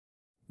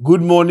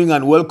Good morning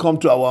and welcome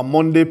to our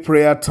Monday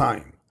prayer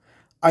time.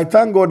 I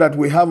thank God that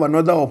we have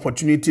another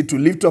opportunity to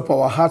lift up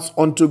our hearts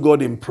unto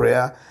God in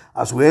prayer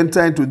as we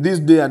enter into this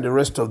day and the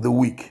rest of the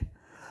week.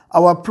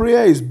 Our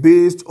prayer is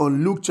based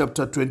on Luke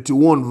chapter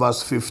 21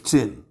 verse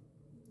 15.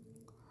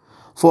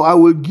 For I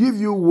will give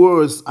you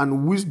words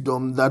and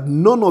wisdom that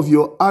none of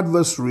your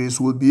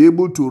adversaries will be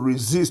able to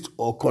resist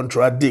or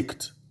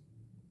contradict.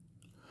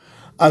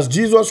 As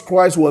Jesus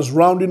Christ was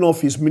rounding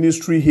off his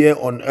ministry here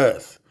on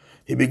earth,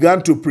 he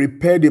began to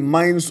prepare the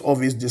minds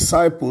of his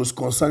disciples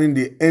concerning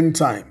the end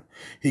time.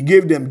 He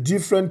gave them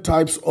different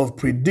types of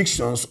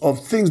predictions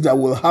of things that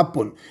will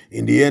happen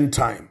in the end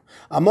time,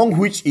 among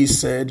which he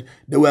said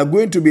they were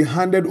going to be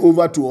handed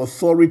over to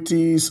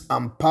authorities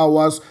and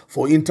powers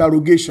for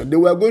interrogation. They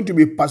were going to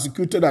be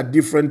persecuted at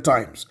different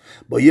times.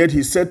 But yet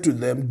he said to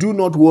them, do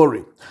not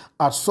worry.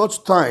 At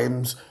such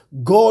times,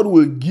 God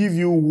will give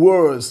you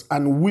words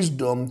and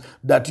wisdom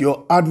that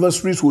your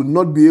adversaries will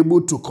not be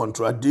able to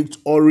contradict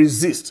or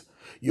resist.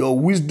 Your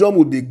wisdom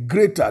will be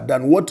greater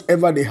than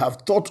whatever they have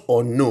thought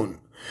or known.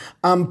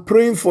 I'm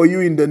praying for you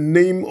in the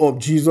name of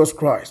Jesus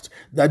Christ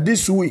that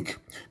this week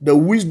the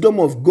wisdom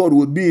of God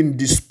will be in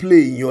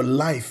display in your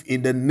life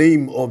in the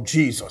name of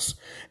Jesus.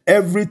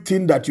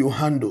 Everything that you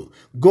handle,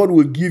 God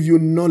will give you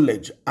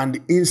knowledge and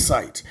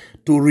insight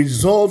to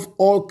resolve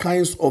all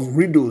kinds of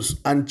riddles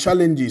and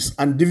challenges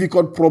and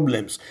difficult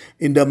problems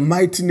in the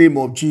mighty name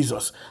of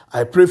Jesus.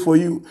 I pray for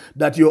you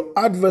that your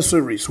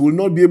adversaries will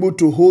not be able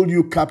to hold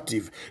you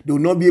captive. They will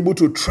not be able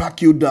to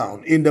track you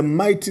down in the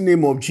mighty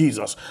name of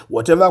Jesus.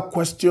 Whatever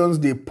questions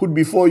they put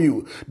before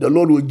you, the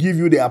Lord will give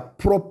you the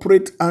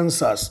appropriate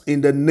answers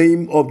in the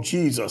name of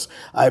Jesus.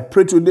 I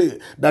pray today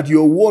that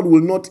your word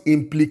will not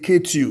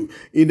implicate you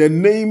in the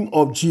name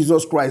of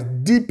Jesus Christ.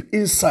 Deep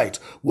insight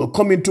will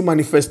come into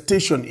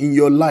manifestation in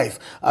your life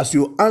as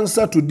you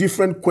answer to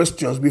different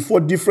questions before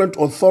different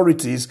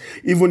authorities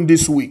even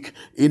this week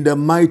in the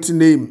mighty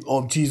name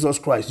of Jesus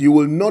Christ. You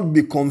will not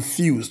be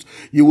confused.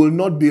 You will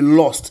not be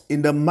lost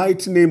in the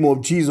mighty name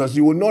of Jesus.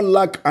 You will not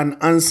lack an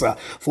answer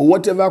for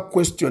whatever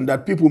question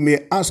that people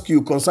may ask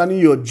you concerning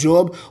your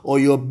job or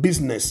your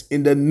business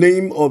in the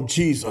name of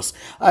Jesus.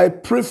 I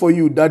pray for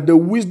you that the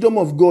wisdom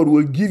of God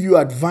will give you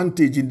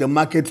advantage in the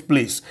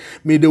marketplace.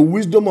 May the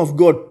wisdom of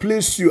God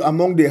place you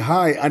among the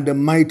high and the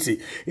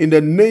mighty in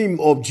the name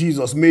of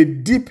Jesus. May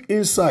deep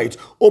insight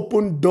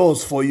open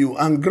doors for you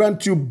and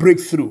grant you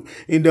breakthrough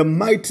in the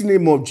mighty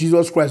name of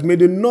Jesus Christ. May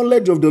the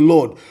knowledge of the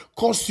Lord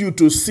cause you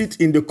to sit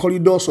in the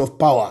corridors of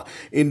power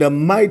in the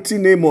mighty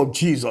name of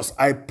Jesus.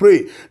 I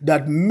pray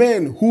that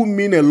men who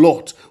mean a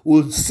lot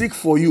will seek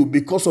for you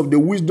because of the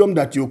wisdom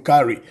that you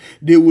carry.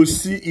 They will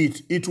see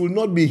it. It will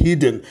not be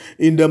hidden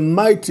in the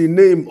mighty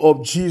name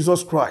of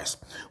Jesus Christ.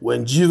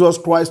 When Jesus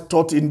Christ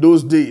taught in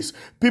those days,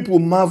 people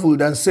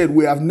marveled and said,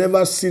 we have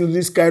never seen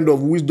this kind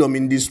of wisdom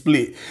in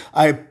display.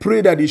 I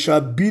pray that it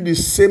shall be the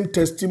same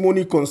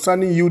testimony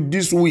concerning you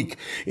this week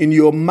in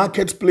your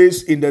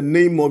marketplace in the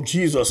name of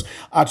Jesus,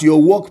 at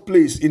your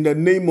workplace in the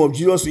name of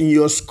Jesus, in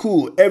your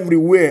school,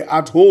 everywhere,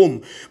 at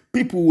home.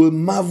 People will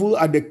marvel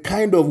at the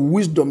kind of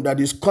wisdom that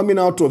is coming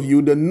out of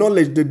you, the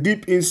knowledge, the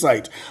deep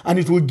insight, and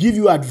it will give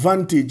you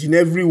advantage in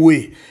every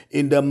way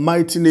in the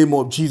mighty name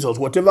of Jesus.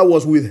 Whatever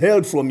was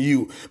withheld from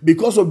you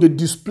because of the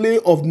display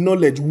of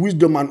knowledge,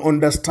 wisdom, and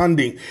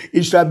understanding,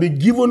 it shall be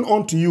given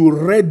unto you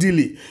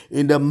readily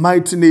in the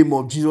mighty name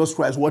of Jesus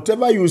Christ.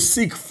 Whatever you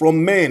seek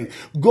from men,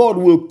 God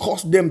will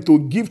cause them to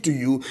give to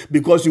you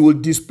because you will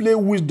display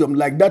wisdom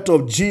like that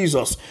of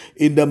Jesus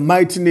in the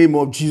mighty name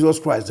of Jesus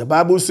Christ. The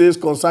Bible says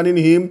concerning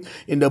him,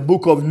 in the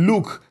book of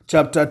Luke,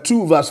 chapter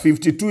 2, verse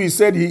 52, he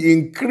said he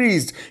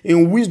increased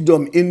in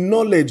wisdom, in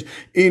knowledge,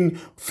 in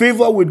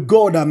favor with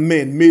God and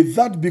men. May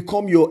that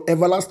become your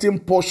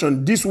everlasting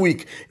portion this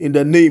week in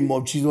the name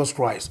of Jesus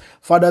Christ.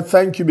 Father,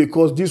 thank you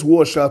because this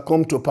word shall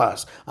come to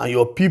pass and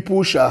your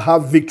people shall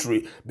have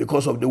victory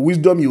because of the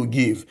wisdom you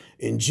give.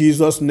 In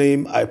Jesus'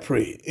 name I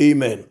pray.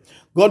 Amen.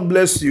 God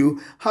bless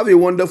you. Have a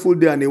wonderful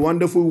day and a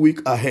wonderful week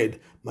ahead.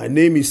 My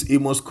name is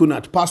Amos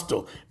Kunat,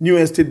 pastor, New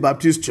Estate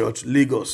Baptist Church, Lagos.